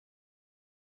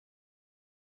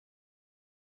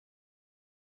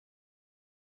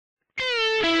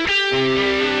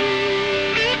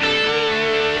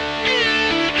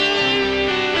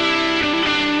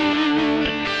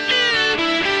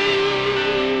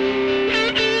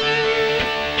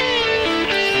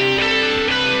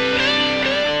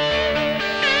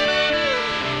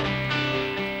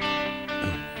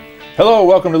Hello,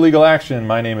 welcome to Legal Action.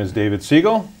 My name is David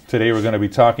Siegel. Today we're going to be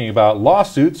talking about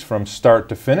lawsuits from start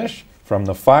to finish, from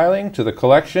the filing to the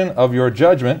collection of your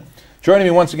judgment. Joining me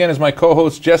once again is my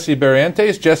co-host Jesse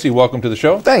Barrientos. Jesse, welcome to the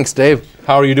show. Thanks, Dave.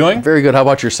 How are you doing? Very good. How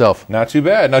about yourself? Not too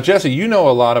bad. Now, Jesse, you know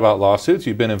a lot about lawsuits.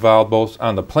 You've been involved both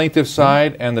on the plaintiff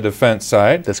side and the defense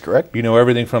side. That's correct. You know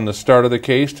everything from the start of the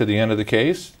case to the end of the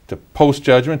case, to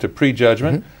post-judgment, to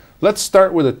pre-judgment. Let's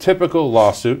start with a typical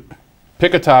lawsuit.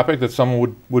 Pick a topic that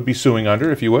someone would be suing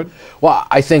under, if you would. Well,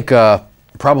 I think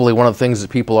probably one of the things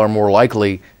that people are more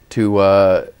likely to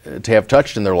have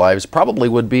touched in their lives probably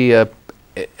would be an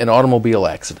automobile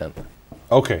accident.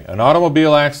 Okay, an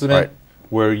automobile accident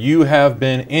where you have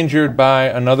been injured by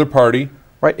another party.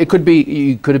 Right. It could be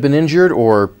you could have been injured,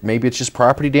 or maybe it's just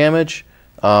property damage.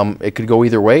 It could go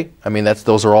either way. I mean,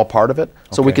 those are all part of it.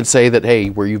 So we could say that,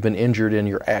 hey, where you've been injured in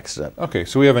your accident. Okay,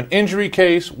 so we have an injury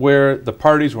case where the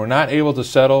parties were not able to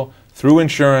settle through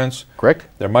insurance. Correct.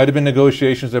 There might have been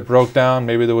negotiations that broke down.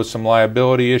 Maybe there was some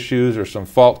liability issues or some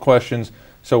fault questions.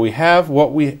 So we have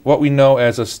what we know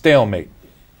as a stalemate.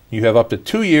 You have up to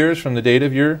 2 years from the date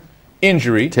of your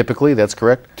injury. Typically, that's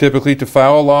correct. Typically to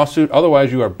file a lawsuit.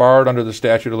 Otherwise, you are barred under the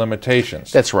statute of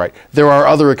limitations. That's right. There are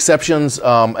other exceptions,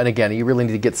 and again, you really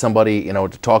need to get somebody, to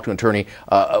talk to an attorney.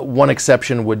 One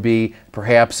exception would be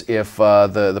perhaps if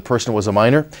the person was a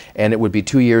minor, and it would be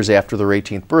 2 years after their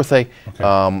 18th birthday.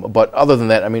 Okay. But other than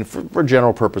that, I mean, for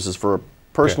general purposes, for a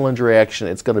personal injury action,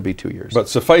 it's going to be 2 years. But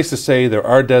suffice to say, there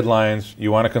are deadlines.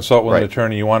 You want to consult with an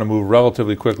attorney. You want to move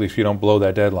relatively quickly so you don't blow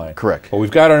that deadline. Correct. But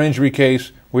we've got our injury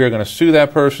case. We are going to sue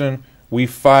that person. We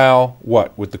file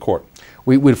what with the court?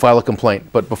 We'd file a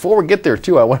complaint. But before we get there,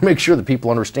 too, I want to make sure that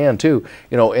people understand, too,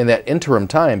 in that interim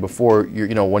time before,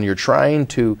 when you're trying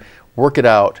to work it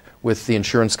out with the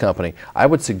insurance company, I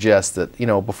would suggest that,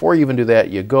 before you even do that,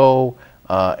 you go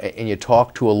and you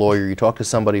talk to a lawyer, you talk to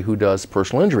somebody who does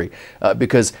personal injury.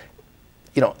 Because,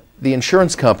 the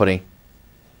insurance company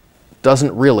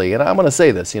doesn't really, and I'm going to say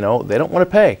this, they don't want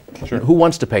to pay. Sure. Who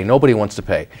wants to pay? Nobody wants to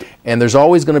pay. And there's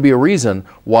always going to be a reason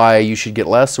why you should get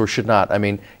less or should not. I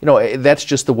mean, that's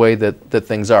just the way that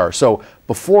things are. So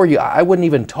before I wouldn't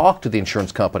even talk to the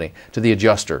insurance company, to the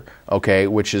adjuster, okay,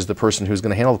 which is the person who's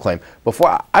going to handle the claim.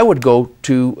 Before, I would go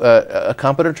to a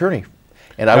competent attorney.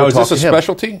 And I would is talk this to a him.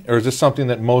 specialty, or is this something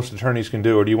that most attorneys can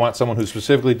do, or do you want someone who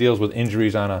specifically deals with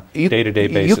injuries on a day-to-day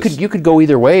basis? You could go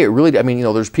either way. It really, I mean,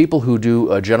 there's people who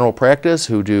do general practice,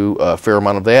 who do a fair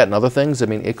amount of that and other things. I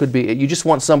mean, it could be. You just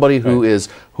want somebody who is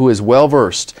well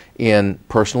versed in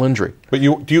personal injury. But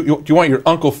do you want your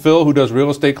Uncle Phil, who does real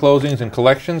estate closings and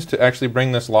collections, to actually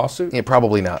bring this lawsuit? Yeah,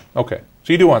 probably not. Okay.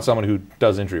 So you do want someone who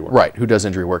does injury work. Right, who does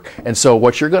injury work. And so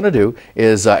what you're going to do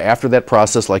is after that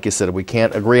process, like you said, we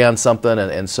can't agree on something,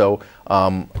 and so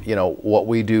what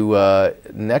we do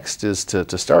next is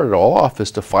to start it all off is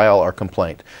to file our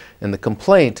complaint. And the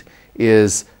complaint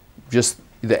is just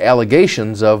the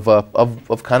allegations of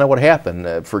kind of what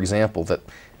happened. For example, that,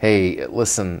 hey,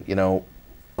 listen,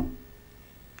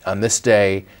 on this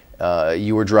day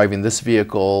you were driving this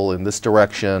vehicle in this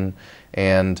direction,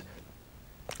 and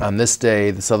on this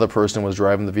day, this other person was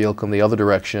driving the vehicle in the other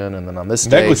direction, and then on this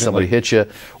day, somebody hit you.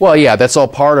 Well, yeah, that's all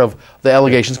part of the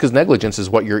allegations, because negligence is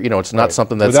what you're, it's not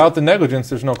something that's... Without the negligence,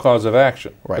 there's no cause of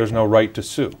action. Right. There's no right to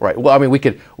sue. Right. Well, I mean,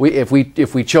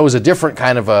 if we chose a different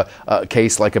kind of a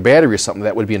case, like a battery or something,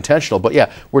 that would be intentional. But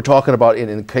yeah, we're talking about,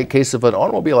 in the case of an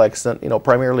automobile accident,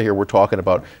 primarily here, we're talking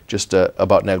about just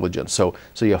about negligence. So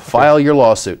you file your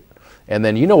lawsuit, and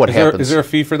then what happens. Is there a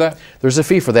fee for that? There's a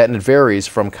fee for that, and it varies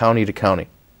from county to county.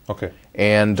 Okay.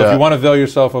 And so if you want to avail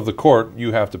yourself of the court,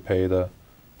 you have to pay the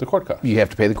court cost. You have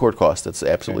to pay the court cost. That's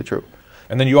absolutely true.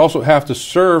 And then you also have to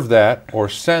serve that or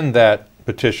send that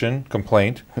petition,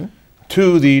 complaint,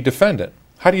 to the defendant.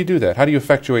 How do you do that? How do you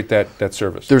effectuate that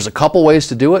service? There's a couple ways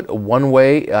to do it. One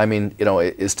way, I mean,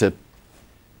 is to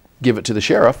give it to the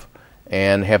sheriff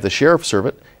and have the sheriff serve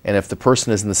it. And if the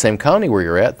person is in the same county where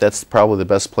you're at, that's probably the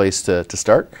best place to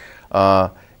start.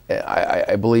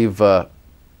 I believe,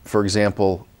 for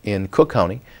example, in Cook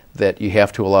County, that you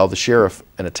have to allow the sheriff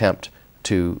an attempt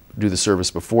to do the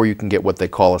service before you can get what they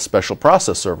call a special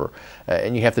process server.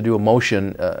 And you have to do a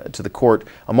motion to the court.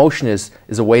 A motion is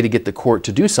a way to get the court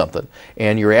to do something.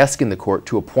 And you're asking the court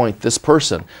to appoint this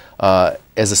person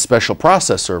as a special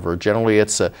process server. Generally,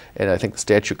 it's and I think the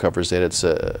statute covers it, it's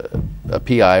a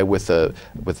PI with a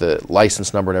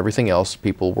license number and everything else,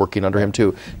 people working under him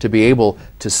too, to be able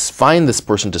to find this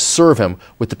person to serve him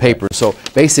with the paper. So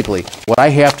basically, what I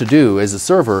have to do as a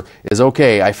server is,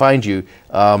 okay, I find you,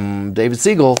 David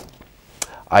Siegel,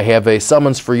 I have a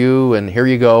summons for you, and here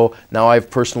you go. Now I've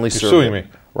personally served you. You're suing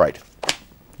me. Right.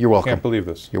 You're welcome. Can't believe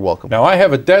this. You're welcome. Now, I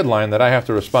have a deadline that I have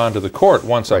to respond to the court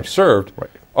once I've served.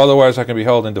 Right. Otherwise, I can be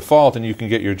held in default, and you can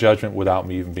get your judgment without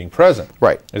me even being present.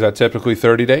 Right. Is that typically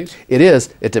 30 days? It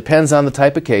is. It depends on the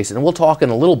type of case, and we'll talk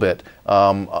in a little bit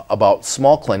about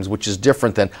small claims, which is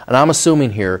different than. And I'm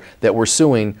assuming here that we're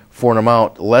suing for an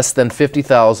amount less than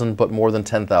 $50,000, but more than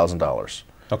 $10,000.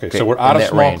 Okay, so we're out of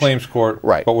small claims court,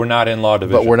 right? But we're not in law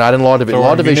division. But we're not in law division. So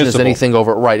law division is municipal. anything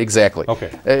over. Right, exactly.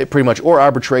 Okay. Pretty much, or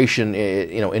arbitration.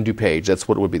 In DuPage, that's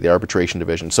what it would be, the arbitration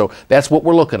division. So that's what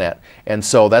we're looking at, and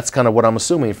so that's kind of what I'm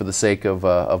assuming for the sake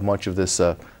of much of this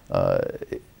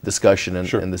discussion and,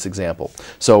 Sure. and this example.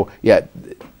 So yeah,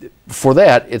 for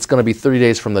that, it's going to be 30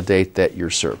 days from the date that you're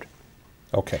served.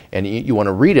 Okay. And you want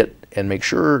to read it and make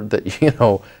sure that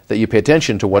that you pay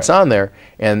attention to what's on there.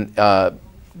 And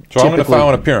So I'm going to file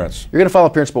an appearance. You're going to file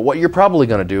an appearance, but what you're probably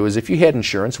going to do is if you had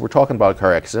insurance, we're talking about a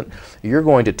car accident, you're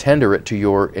going to tender it to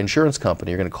your insurance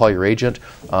company. You're going to call your agent.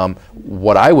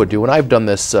 What I would do, and I've done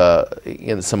this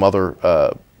in some other,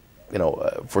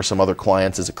 for some other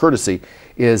clients as a courtesy,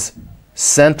 is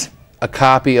sent a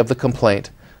copy of the complaint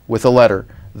with a letter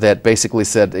that basically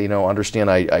said, understand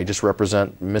I just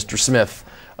represent Mr. Smith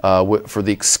for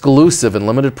the exclusive and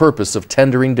limited purpose of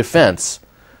tendering defense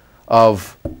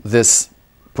of this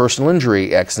personal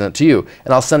injury accident to you.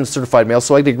 And I'll send a certified mail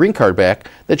so I get a green card back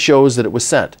that shows that it was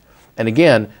sent. And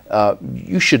again,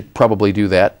 you should probably do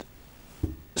that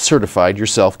certified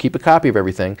yourself. Keep a copy of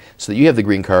everything so that you have the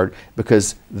green card,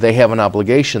 because they have an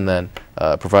obligation then,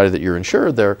 provided that you're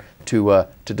insured there, to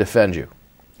defend you.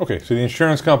 Okay, so the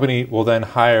insurance company will then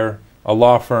hire a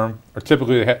law firm, or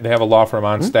typically they have a law firm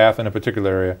on staff in a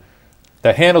particular area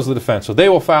that handles the defense. So they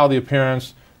will file the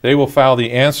appearance, they will file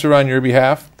the answer on your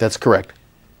behalf. That's correct.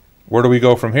 Where do we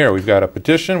go from here? We've got a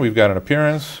petition, we've got an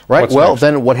appearance. Right. What's Well, next?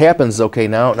 then what happens, okay,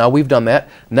 now we've done that.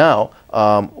 Now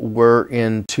we're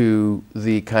into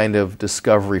the kind of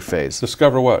discovery phase.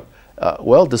 Discover what? I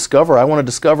want to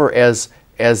discover as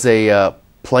a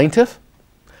plaintiff,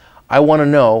 I want to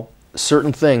know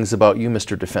certain things about you,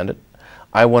 Mr. Defendant.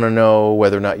 I want to know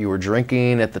whether or not you were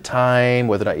drinking at the time,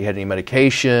 whether or not you had any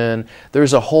medication.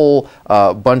 There's a whole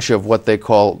bunch of what they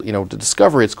call, to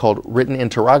discovery, it's called written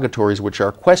interrogatories, which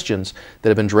are questions that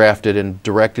have been drafted and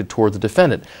directed toward the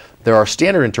defendant. There are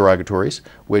standard interrogatories,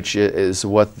 which is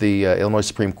what the Illinois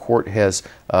Supreme Court has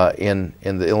in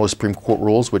the Illinois Supreme Court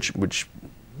rules, which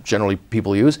generally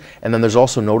people use. And then there's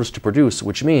also notice to produce,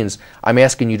 which means I'm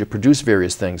asking you to produce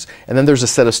various things. And then there's a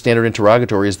set of standard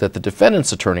interrogatories that the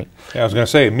defendant's attorney. Yeah, I was going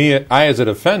to say, I as a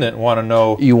defendant want to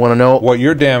know. You want to know what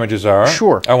your damages are.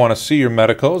 Sure. I want to see your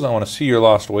medicals. I want to see your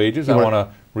lost wages. I want to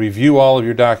review all of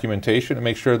your documentation and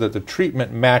make sure that the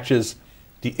treatment matches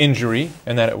the injury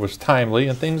and that it was timely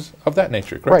and things of that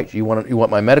nature. Correct? Right. You want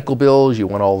my medical bills. You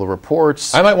want all the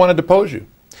reports. I might want to depose you.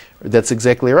 That's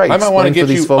exactly right. I might want to get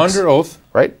you folks, under oath,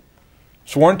 right?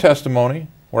 Sworn testimony,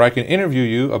 where I can interview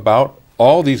you about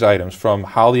all these items, from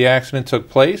how the accident took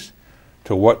place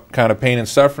to what kind of pain and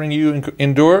suffering you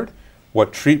endured,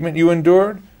 what treatment you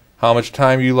endured, how much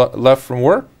time you left from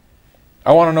work.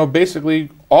 I want to know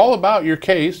basically all about your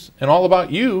case and all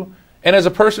about you, and as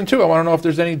a person too. I want to know if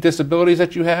there's any disabilities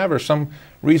that you have or some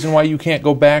reason why you can't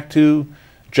go back to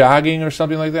jogging or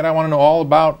something like that. I want to know all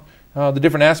about the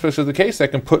different aspects of the case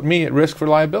that can put me at risk for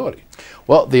liability.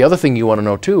 Well, the other thing you want to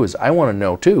know too is I want to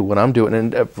know too when I'm doing,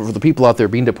 and for the people out there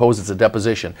being deposed, it's a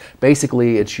deposition.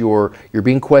 Basically, it's you're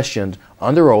being questioned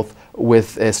under oath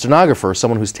with a stenographer,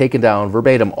 someone who's taken down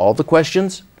verbatim all the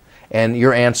questions and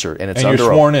your answer, and it's and under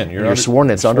you're sworn oath. in. You're sworn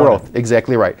in. It's under oath.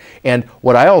 Exactly right. And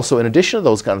what I also, in addition to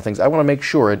those kind of things, I want to make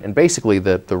sure, and basically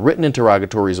the written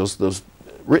interrogatories, those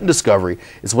written discovery,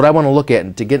 is what I want to look at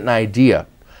and to get an idea.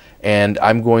 And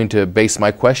I'm going to base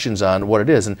my questions on what it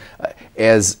is. And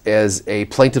as a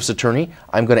plaintiff's attorney,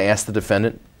 I'm going to ask the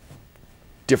defendant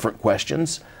different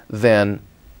questions than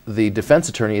the defense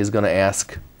attorney is going to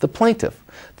ask the plaintiff.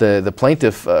 The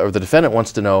plaintiff or the defendant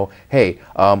wants to know, hey,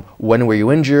 when were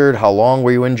you injured? How long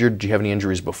were you injured? Did you have any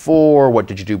injuries before? What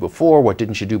did you do before? What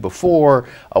didn't you do before?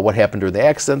 What happened during the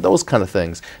accident? Those kind of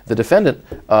things. The defendant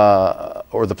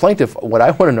or the plaintiff, what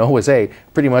I want to know is, hey,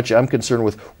 pretty much I'm concerned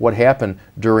with what happened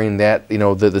during that,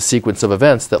 the sequence of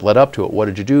events that led up to it. What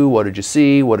did you do? What did you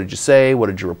see? What did you say? What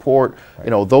did you report?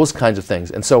 Those kinds of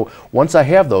things. And so once I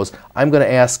have those, I'm going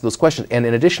to ask those questions. And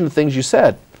in addition to things you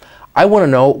said, I want to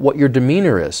know what your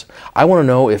demeanor is. I want to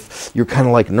know if you're kind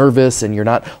of like nervous and you're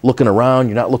not looking around,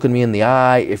 you're not looking me in the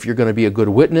eye, if you're going to be a good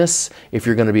witness, if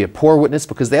you're going to be a poor witness,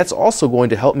 because that's also going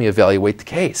to help me evaluate the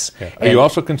case. Okay. Are you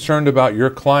also concerned about your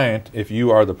client, if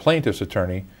you are the plaintiff's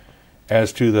attorney,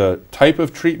 as to the type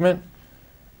of treatment,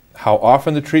 how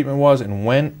often the treatment was, and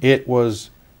when it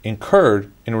was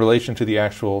incurred in relation to the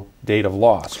actual date of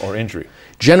loss or injury?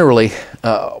 Generally,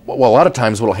 well, a lot of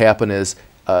times what will happen is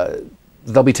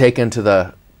they'll be taken to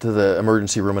the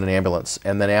emergency room in an ambulance,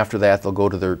 and then after that they'll go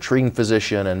to their treating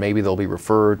physician, and maybe they'll be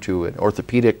referred to an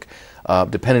orthopedic,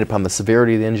 depending upon the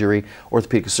severity of the injury,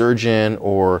 orthopedic surgeon,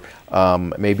 or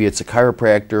maybe it's a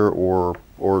chiropractor,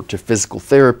 or to physical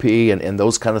therapy and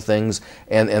those kind of things,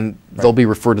 and they'll be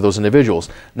referred to those individuals.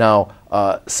 Now,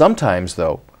 sometimes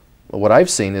though, what I've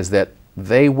seen is that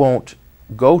they won't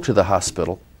go to the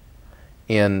hospital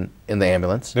in the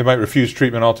ambulance. They might refuse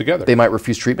treatment altogether. They might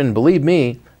refuse treatment, and believe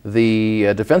me,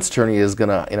 the defense attorney is going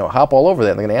to hop all over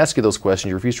that, and they're going to ask you those questions.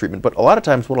 You refuse treatment, but a lot of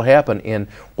times what will happen in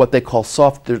what they call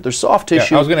there's soft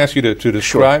tissue. Yeah, I was going to ask you to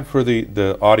describe for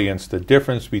the audience the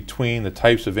difference between the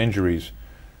types of injuries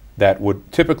that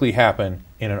would typically happen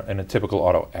in a typical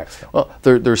auto accident. Well,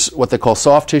 there's what they call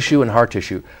soft tissue and hard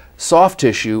tissue. Soft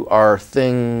tissue are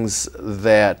things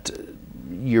that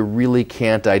you really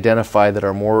can't identify, that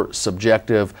are more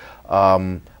subjective,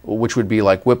 which would be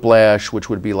like whiplash, which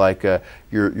would be like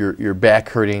your back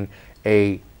hurting.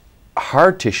 A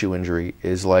hard tissue injury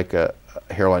is like a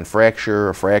hairline fracture,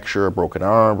 a broken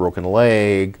arm, broken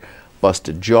leg,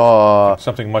 busted jaw.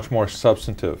 Something much more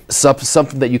substantive.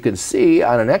 Something that you can see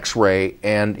on an X-ray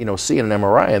and see in an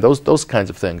MRI, and those kinds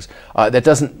of things.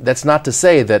 That's not to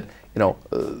say that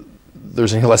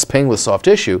there's any less pain with soft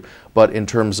tissue, but in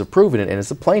terms of proving it, and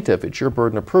as a plaintiff, it's your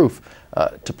burden of proof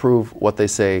to prove what they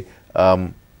say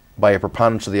by a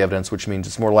preponderance of the evidence, which means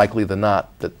it's more likely than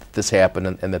not that this happened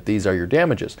and that these are your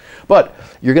damages. But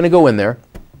you're going to go in there,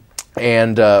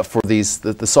 and for the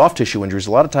soft tissue injuries,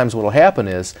 a lot of times what will happen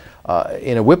is,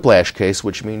 in a whiplash case,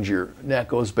 which means your neck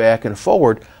goes back and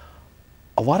forward,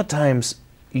 a lot of times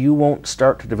you won't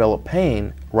start to develop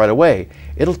pain right away.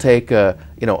 It'll take a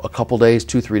couple days,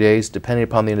 2-3 days, depending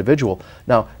upon the individual.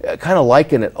 Now, kind of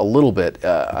liken it a little bit.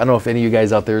 I don't know if any of you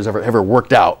guys out there has ever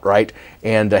worked out, right?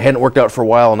 And hadn't worked out for a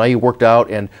while, and now you worked out,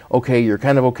 and okay, you're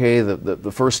kind of okay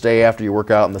the first day after you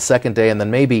work out, and the second day, and then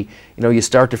maybe you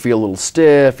start to feel a little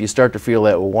stiff. You start to feel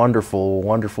that wonderful,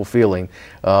 wonderful feeling,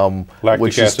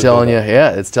 which is telling you,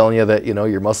 it's telling you that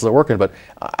your muscles are working. But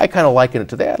I kind of liken it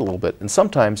to that a little bit, and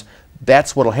sometimes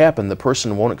that's what will happen. The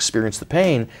person won't experience the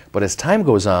pain, but as time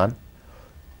goes on,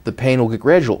 the pain will get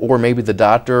gradual. Or maybe the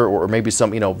doctor, or maybe some,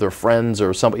 their friends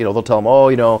or somebody, they'll tell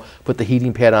them, put the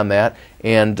heating pad on that,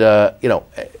 and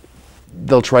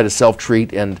they'll try to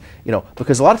self-treat, and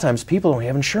because a lot of times people don't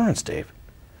have insurance, Dave,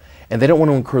 and they don't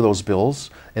want to incur those bills,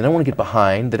 and they don't want to get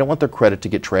behind. They don't want their credit to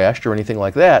get trashed or anything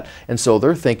like that, and so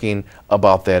they're thinking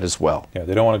about that as well. Yeah,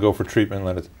 they don't want to go for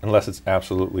treatment unless it's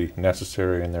absolutely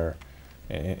necessary, and they're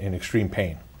in extreme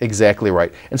pain. Exactly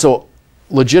right. And so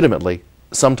legitimately,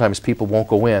 sometimes people won't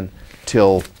go in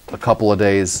till a couple of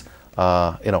days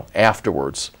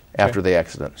afterwards, after the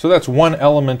accident. So that's one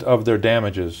element of their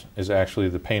damages, is actually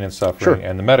the pain and suffering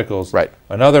and the medicals. Right.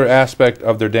 Another aspect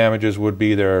of their damages would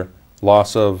be their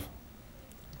loss of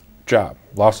job,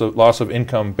 loss of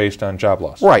income based on job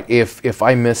loss. Right. If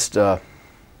I missed a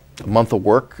month of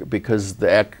work because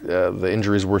the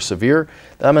injuries were severe,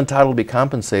 then I'm entitled to be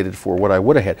compensated for what I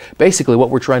would have had. Basically, what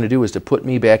we're trying to do is to put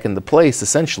me back in the place,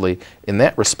 essentially, in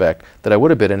that respect, that I would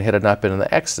have been in had it not been in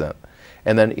the accident.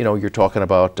 And then, you're talking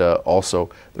about also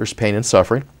there's pain and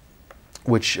suffering,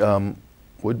 which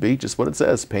would be just what it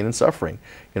says, pain and suffering.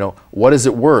 What is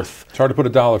it worth? It's hard to put a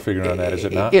dollar figure on that, is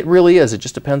it not? It really is. It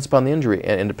just depends upon the injury,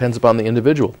 and it depends upon the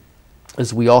individual.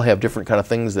 As we all have different kind of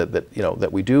things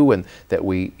that we do, and that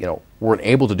we weren't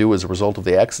able to do as a result of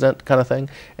the accident, kind of thing.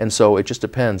 And so it just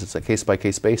depends. It's a case by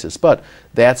case basis. But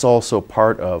that's also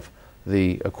part of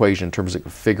the equation in terms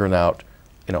of figuring out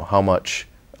how much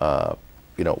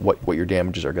what your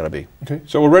damages are going to be. Okay.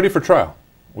 So we're ready for trial.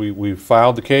 We've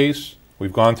filed the case.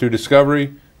 We've gone through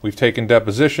discovery. We've taken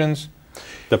depositions.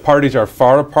 The parties are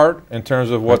far apart in terms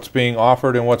of what's being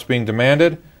offered and what's being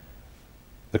demanded.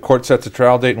 The court sets a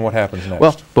trial date, and what happens next?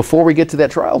 Well, before we get to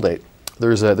that trial date,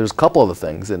 there's a couple of the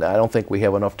things, and I don't think we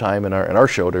have enough time in our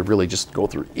show to really just go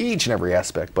through each and every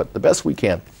aspect, but the best we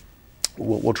can,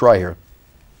 we'll try here,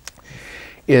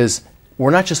 is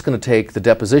we're not just going to take the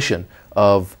deposition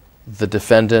of the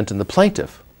defendant and the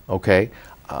plaintiff, okay?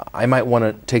 I might want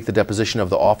to take the deposition of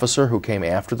the officer who came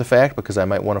after the fact, because I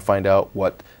might want to find out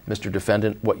what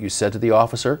you said to the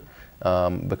officer.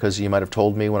 Because you might have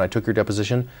told me when I took your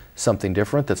deposition something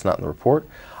different that's not in the report.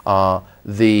 I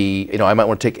might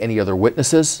want to take any other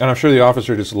witnesses. And I'm sure the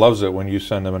officer just loves it when you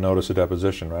send them a notice of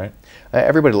deposition, right?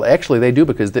 Everybody, actually, they do,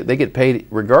 because they get paid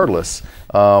regardless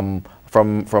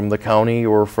from the county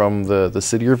or from the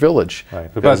city or village.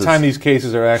 Right. But by the time these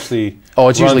cases are actually it's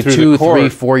run usually through 2, the court, 3,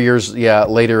 4 years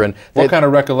later. And what kind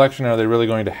of recollection are they really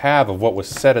going to have of what was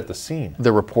said at the scene?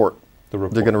 The report. The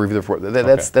report. They're going to review the report.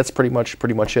 That's pretty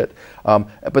much it.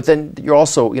 But then you're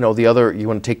also, you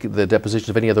want to take the deposition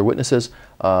of any other witnesses.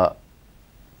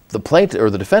 The plaintiff or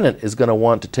the defendant is going to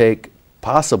want to take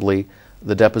possibly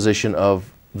the deposition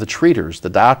of the treaters, the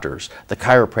doctors, the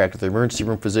chiropractor, the emergency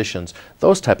room physicians,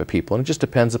 those type of people. And it just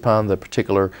depends upon the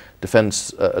particular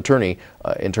defense attorney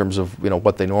in terms of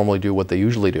what they normally do, what they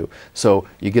usually do. So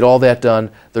you get all that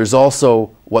done. There's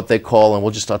also what they call, and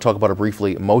we'll just talk about it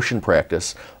briefly, motion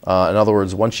practice. In other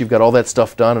words, once you've got all that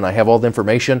stuff done and I have all the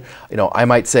information, I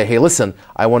might say, hey, listen,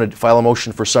 I want to file a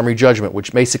motion for summary judgment,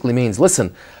 which basically means,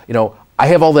 listen, I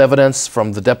have all the evidence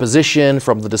from the deposition,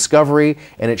 from the discovery,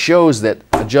 and it shows that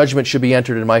a judgment should be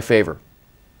entered in my favor.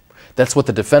 That's what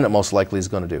the defendant most likely is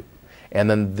going to do. And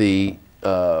then the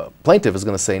plaintiff is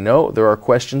going to say, no, there are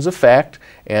questions of fact,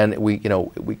 and we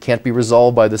can't be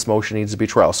resolved by this motion, it needs to be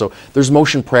trial. So there's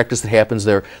motion practice that happens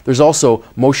there. There's also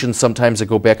motions sometimes that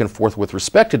go back and forth with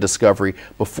respect to discovery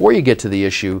before you get to the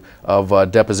issue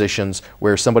of depositions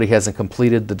where somebody hasn't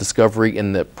completed the discovery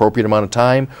in the appropriate amount of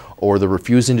time, or they're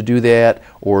refusing to do that,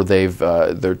 or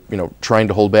they're trying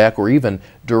to hold back, or even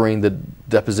during the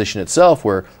deposition itself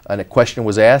where a question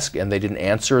was asked and they didn't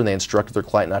answer and they instructed their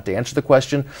client not to answer the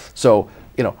question. So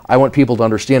I want people to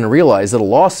understand and realize that a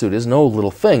lawsuit is no little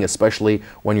thing, especially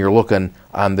when you're looking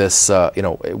on this,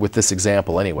 with this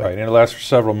example anyway. Right, and it lasts for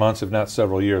several months, if not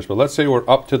several years. But let's say we're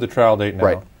up to the trial date now.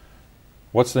 Right.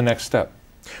 What's the next step?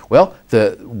 Well,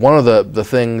 one of the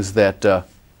things that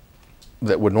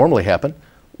would normally happen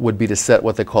would be to set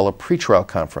what they call a pretrial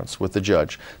conference with the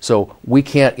judge. So we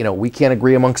can't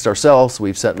agree amongst ourselves.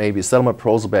 We've sent maybe a settlement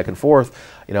proposal back and forth.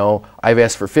 I've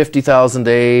asked for $50,000,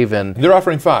 Dave, and they're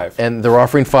offering $5. And they're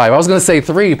offering $5. I was going to say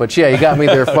 $3, but yeah, you got me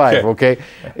there. $5. Okay.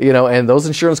 And those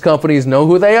insurance companies know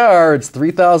who they are. It's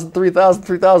 $3,000,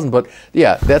 $3,000, $3,000. But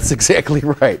yeah, that's exactly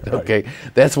right. Okay,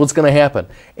 that's what's going to happen.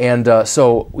 And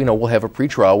so we'll have a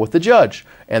pretrial with the judge,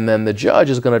 and then the judge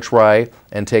is going to try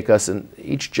and take us. And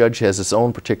each judge has its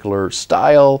own particular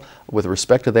style with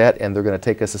respect to that, and they're going to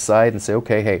take us aside and say,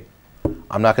 okay, hey,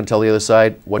 I'm not going to tell the other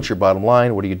side, what's your bottom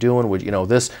line, what are you doing,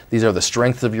 these are the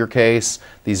strengths of your case,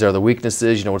 these are the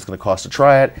weaknesses, what it's going to cost to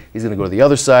try it. He's going to go to the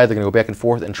other side, they're going to go back and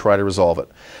forth and try to resolve it.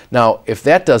 Now, if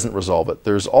that doesn't resolve it,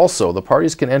 there's also, the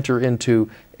parties can enter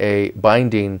into a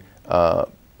binding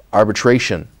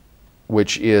arbitration,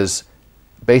 which is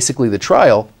basically the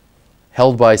trial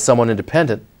held by someone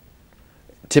independent.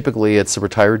 Typically, it's a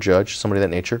retired judge, somebody of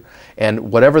that nature,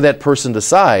 and whatever that person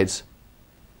decides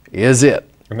is it.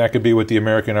 And that could be with the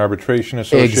American Arbitration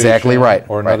Association. Exactly right.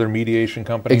 Or another mediation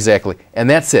company. Exactly. And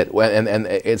that's it. And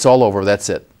it's all over. That's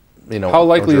it. How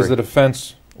likely is the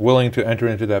defense willing to enter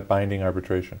into that binding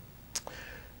arbitration?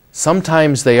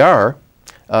 Sometimes they are.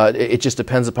 It just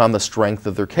depends upon the strength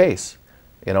of their case.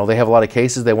 They have a lot of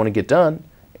cases they want to get done,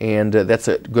 and that's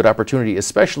a good opportunity,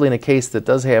 especially in a case that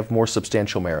does have more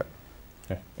substantial merit.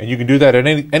 And you can do that at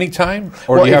any time,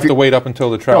 or do you have to wait up until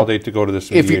the trial date to go to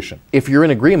this mediation? If you're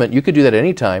in agreement, you could do that at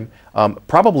any time.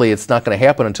 Probably it's not going to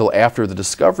happen until after the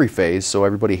discovery phase, so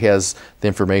everybody has the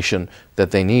information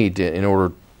that they need in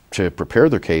order to prepare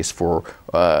their case for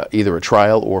either a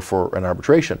trial or for an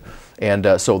arbitration.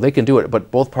 And so they can do it,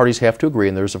 but both parties have to agree,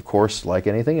 and there's, of course, like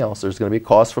anything else, there's going to be a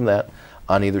cost from that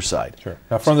on either side. Sure.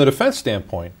 Now, from the defense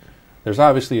standpoint, there's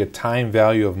obviously a time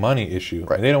value of money issue,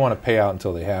 right, and they don't want to pay out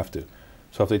until they have to.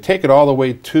 So if they take it all the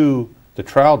way to the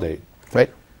trial date, right,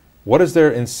 what is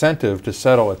their incentive to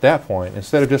settle at that point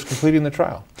instead of just completing the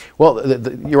trial? Well,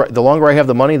 you're right. The longer I have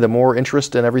the money, the more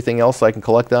interest and everything else I can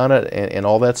collect on it, and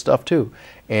all that stuff too.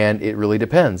 And it really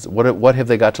depends. What have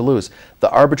they got to lose?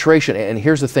 The arbitration, and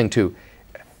here's the thing too.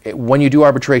 When you do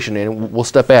arbitration, and we'll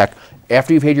step back,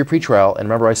 after you've had your pretrial, and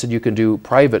remember I said you can do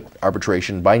private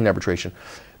arbitration, binding arbitration,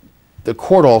 the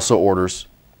court also orders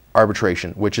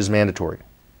arbitration, which is mandatory.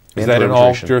 Is that in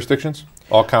all jurisdictions?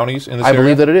 All counties in this area? I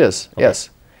believe that it is, okay, yes.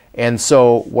 And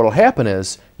so what will happen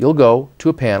is you'll go to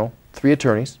a panel, 3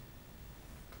 attorneys,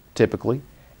 typically,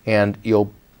 and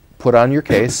you'll put on your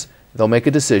case. They'll make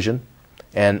a decision.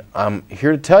 And I'm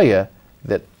here to tell you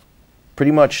that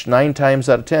pretty much 9 times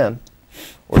out of 10,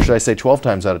 or should I say 12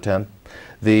 times out of 10,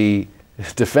 the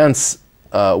defense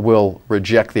will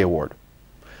reject the award.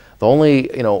 The only,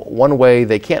 one way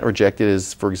they can't reject it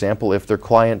is, for example, if their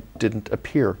client didn't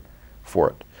appear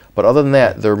for it. But other than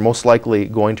that, they're most likely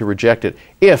going to reject it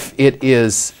if it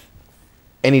is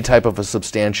any type of a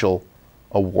substantial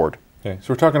award. Okay,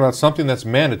 so we're talking about something that's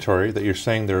mandatory that you're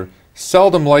saying they're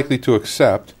seldom likely to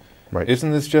accept, Right.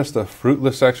 Isn't this just a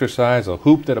fruitless exercise, a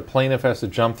hoop that a plaintiff has to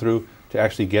jump through to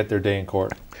actually get their day in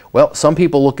court? Well, some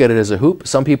people look at it as a hoop.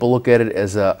 Some people look at it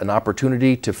as an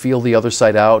opportunity to feel the other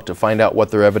side out, to find out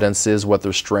what their evidence is, what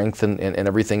their strength and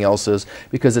everything else is,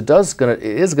 because it is going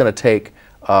to take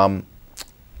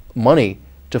money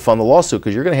to fund the lawsuit,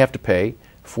 because you're going to have to pay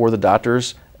for the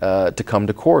doctors to come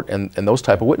to court and those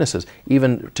type of witnesses,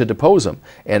 even to depose them.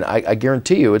 And I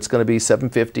guarantee you, it's going to be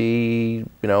 $750,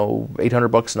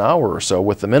 $800 an hour or so,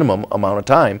 with the minimum amount of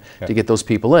time to get those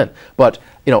people in. But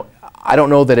I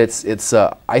don't know that it's.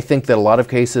 I think that a lot of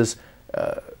cases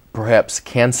perhaps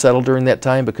can settle during that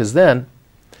time, because then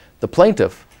the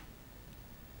plaintiff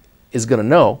is going to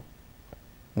know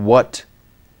what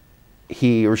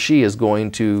he or she is going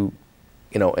to,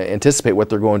 anticipate what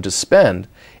they're going to spend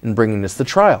in bringing this to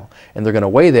trial, and they're going to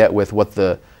weigh that with what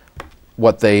the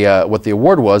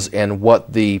award was and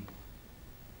what the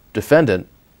defendant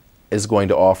is going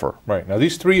to offer. Right. Now,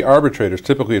 these three arbitrators,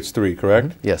 typically it's three, correct?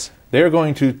 Mm-hmm. Yes. They're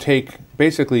going to take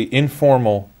basically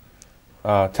informal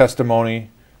testimony,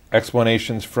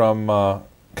 explanations from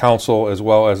counsel as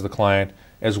well as the client,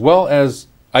 as well as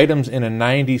items in a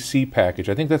 90C package.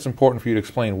 I think that's important for you to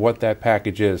explain what that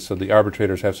package is, so the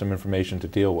arbitrators have some information to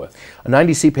deal with. A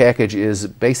 90C package is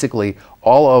basically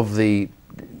all of the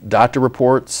doctor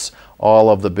reports, all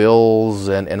of the bills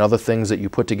and other things that you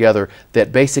put together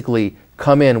that basically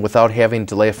come in without having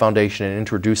to lay a foundation and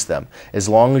introduce them, as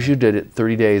long as you did it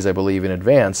 30 days, I believe, in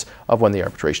advance of when the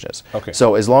arbitration is. Okay.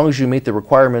 So as long as you meet the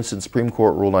requirements in Supreme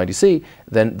Court Rule 90C,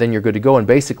 then you're good to go, and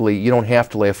basically you don't have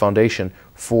to lay a foundation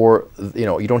for,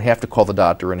 you don't have to call the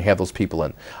doctor and have those people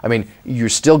in. I mean, you're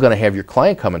still going to have your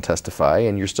client come and testify,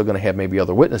 and you're still going to have maybe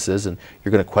other witnesses, and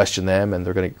you're going to question them, and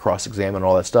they're going to cross-examine and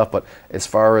all that stuff, but as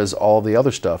far as all the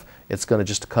other stuff, it's going to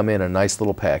just come in a nice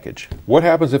little package. What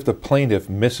happens if the plaintiff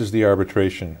misses the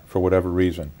arbitration for whatever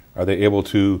reason? Are they able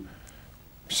to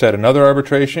set another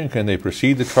arbitration? Can they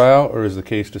proceed to trial, or is the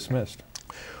case dismissed?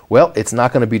 Well, it's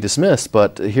not going to be dismissed,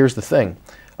 but here's the thing.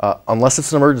 Unless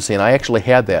it's an emergency, and I actually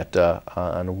had that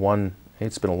on one,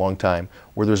 it's been a long time,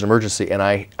 where there's an emergency, and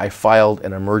I filed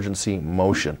an emergency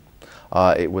motion.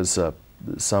 It was I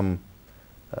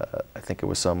think it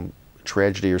was some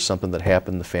tragedy or something that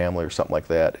happened in the family or something like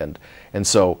that, and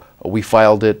so we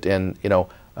filed it, and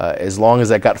as long as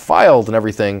that got filed and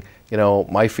everything,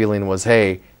 my feeling was,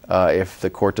 hey, if the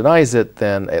court denies it,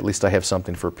 then at least I have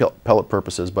something for appellate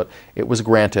purposes. But it was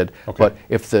granted. Okay. But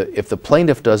if the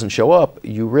plaintiff doesn't show up,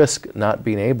 you risk not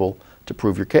being able to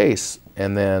prove your case,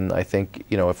 and then I think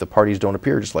if the parties don't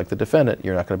appear, just like the defendant,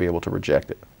 you're not going to be able to reject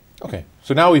it. Okay.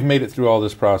 So now we've made it through all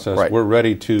this process. Right. We're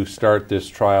ready to start this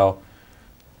trial.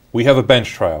 We have a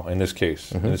bench trial in this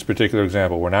case, in this particular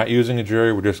example. We're not using a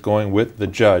jury. We're just going with the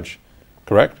judge,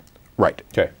 correct? Right.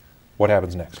 Okay. What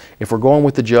happens next? If we're going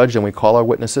with the judge, then we call our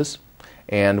witnesses,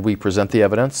 and we present the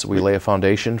evidence. We lay a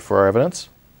foundation for our evidence.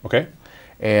 Okay.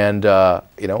 And,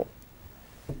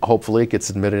 hopefully it gets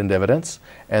admitted into evidence.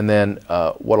 And then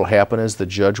what will happen is the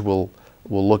judge will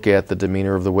look at the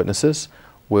demeanor of the witnesses,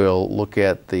 will look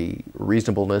at the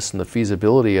reasonableness and the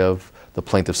feasibility of the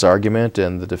plaintiff's argument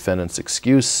and the defendant's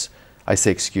excuse. I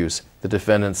say excuse, the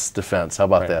defendant's defense. How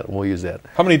about that? We'll use that.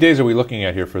 How many days are we looking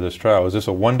at here for this trial? Is this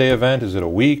a one-day event? Is it a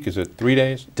week? Is it 3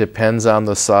 days? Depends on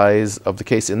the size of the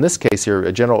case. In this case here,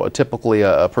 typically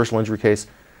a personal injury case,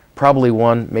 probably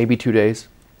 1, maybe 2 days.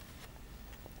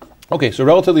 Okay, so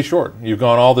relatively short. You've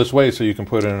gone all this way so you can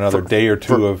put in another day or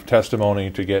two of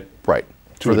testimony to get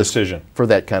to a decision. For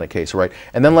that kind of case, right?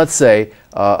 And then let's say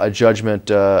a judgment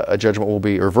will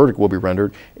be, or verdict will be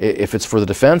rendered. If it's for the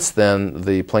defense, then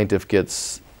the plaintiff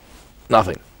gets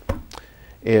nothing.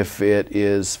 If it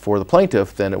is for the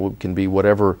plaintiff, then it can be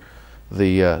whatever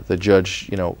the judge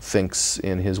thinks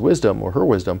in his wisdom or her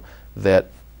wisdom that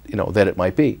that it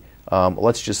might be.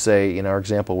 Let's just say in our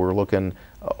example we're looking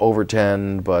over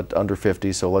 10 but under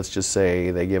 50, so let's just say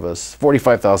they give us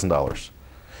 $45,000.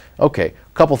 Okay,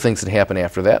 a couple things can happen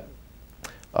after that.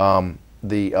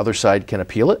 The other side can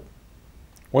appeal it.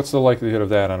 What's the likelihood of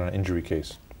that on an injury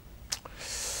case?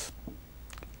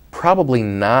 Probably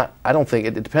not. I don't think,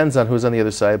 it depends on who's on the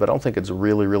other side, but I don't think it's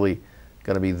really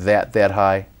going to be that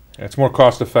high. It's more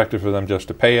cost effective for them just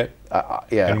to pay it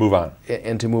and move on.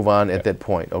 And to move on at that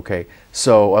point, okay.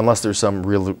 So unless there's some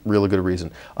really good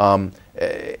reason. And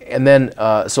then,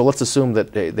 so let's assume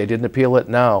that they didn't appeal it.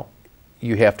 Now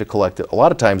you have to collect it. A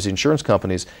lot of times the insurance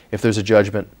companies, if there's a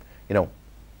judgment,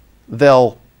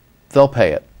 they'll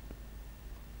pay it.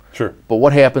 Sure. But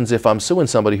what happens if I'm suing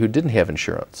somebody who didn't have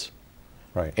insurance?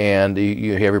 Right. And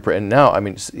you have and now, I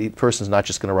mean, the person's not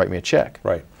just going to write me a check.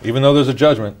 Right. Even though there's a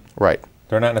judgment. Right.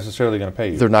 They're not necessarily going to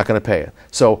pay you. They're not going to pay it.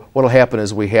 So what will happen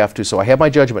is we have to, so I have my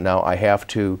judgment now, I have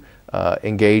to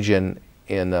engage in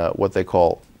what they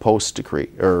call post-decree,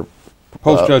 or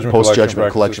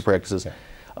post-judgment collection practices. Yeah.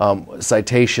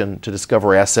 Citation to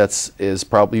discover assets is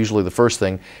probably usually the first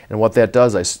thing, and what that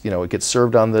does, it gets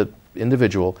served on the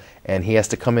individual, and he has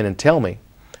to come in and tell me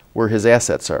where his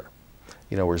assets are.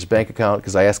 Where his bank account,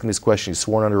 because I ask him these questions, he's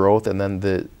sworn under oath, and then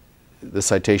the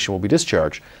citation will be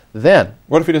discharged. Then,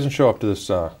 what if he doesn't show up to this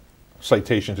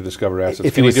citation to discover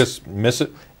assets? Can he just miss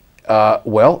it?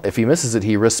 Well, if he misses it,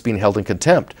 he risks being held in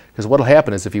contempt. Because what will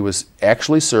happen is if he was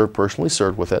actually served, personally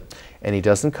served with it, and he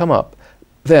doesn't come up,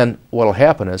 then what will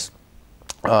happen is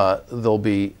there'll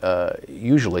be,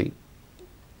 usually,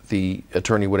 the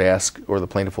attorney would ask, or the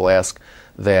plaintiff will ask,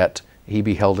 that he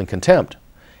be held in contempt.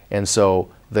 And so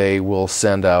they will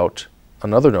send out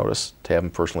another notice to have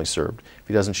him personally served. If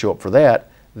he doesn't show up for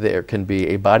that, there can be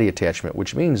a body attachment,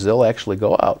 which means they'll actually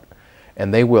go out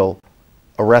and they will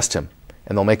arrest him,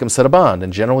 and they'll make him set a bond,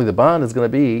 and generally the bond is going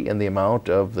to be in the amount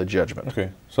of the judgment.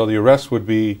 Okay, so the arrest would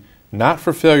be not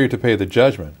for failure to pay the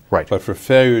judgment, right, but for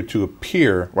failure to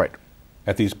appear right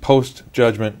at these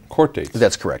post-judgment court dates.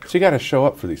 That's correct. So you got to show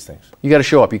up for these things. You got to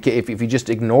show up. If you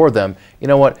just ignore them, you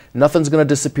know what? Nothing's going to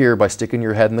disappear by sticking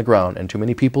your head in the ground, and too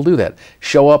many people do that.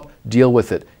 Show up, deal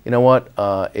with it. You know what?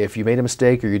 If you made a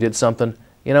mistake or you did something,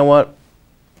 you know what?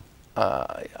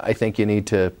 I think you need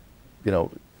to,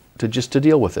 to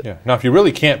deal with it. Yeah. Now, if you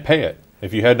really can't pay it,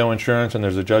 if you had no insurance and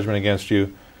there's a judgment against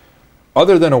you,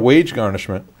 other than a wage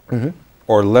garnishment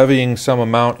or levying some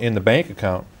amount in the bank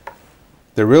account,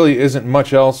 there really isn't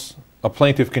much else a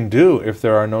plaintiff can do if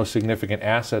there are no significant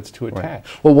assets to attach.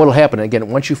 Right. Well, what will happen, again,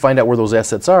 once you find out where those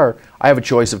assets are, I have a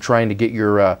choice of trying to get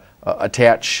your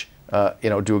attach,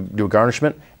 do a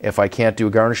garnishment. If I can't do a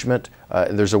garnishment,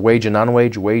 there's a wage and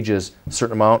non-wage. Wage is a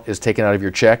certain amount is taken out of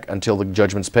your check until the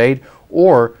judgment's paid,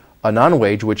 or a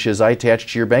non-wage, which is I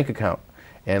attach to your bank account.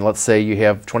 And let's say you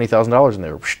have $20,000 in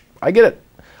there. I get it.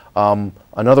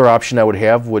 Another option I would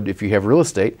have, if you have real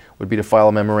estate, would be to file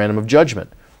a memorandum of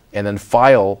judgment and then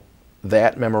file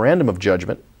that memorandum of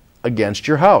judgment against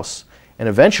your house. And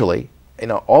eventually,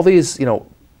 all these,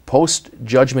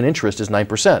 post-judgment interest is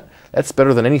 9%. That's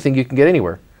better than anything you can get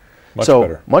anywhere. Much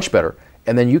better. Much better.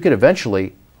 And then you could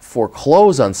eventually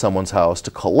foreclose on someone's house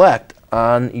to collect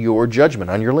on your judgment,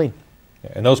 on your lien.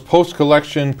 Yeah, and those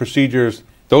post-collection procedures,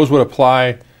 those would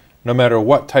apply no matter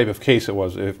what type of case it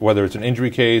was, whether it's an injury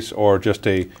case or just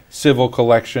a civil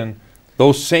collection.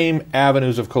 Those same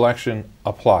avenues of collection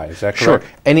apply. Is that correct?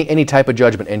 Sure. Any type of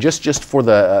judgment, and just for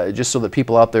the just so that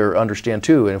people out there understand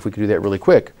too, and if we could do that really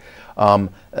quick,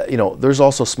 there's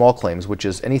also small claims, which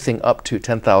is anything up to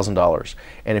 $10,000.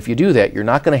 And if you do that, you're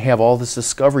not going to have all this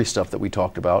discovery stuff that we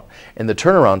talked about, and the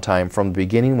turnaround time from the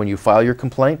beginning when you file your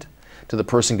complaint to the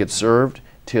person gets served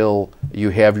till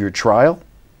you have your trial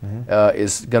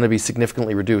is going to be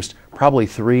significantly reduced. Probably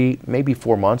 3, maybe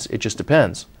 4 months. It just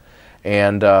depends.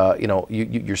 And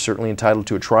you're certainly entitled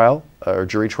to a trial or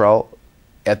jury trial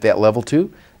at that level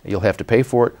too. You'll have to pay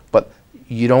for it, but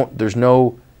you don't. There's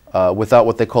no without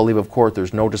what they call leave of court.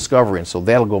 There's no discovery, and so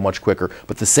that'll go much quicker.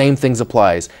 But the same things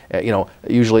applies.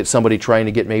 Usually it's somebody trying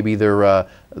to get maybe their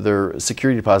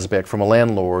security deposit back from a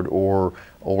landlord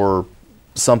or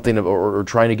something, or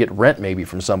trying to get rent maybe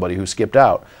from somebody who skipped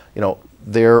out.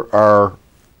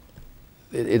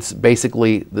 It's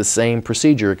basically the same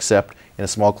procedure, except in a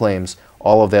small claims,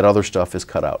 all of that other stuff is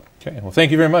cut out. Okay. Well,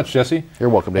 thank you very much, Jesse. You're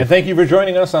welcome, Dave. And thank you for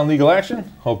joining us on Legal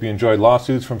Action. Hope you enjoyed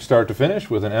lawsuits from start to finish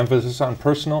with an emphasis on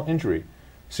personal injury.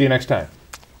 See you next time.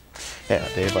 Yeah,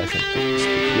 Dave, I think that's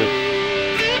good.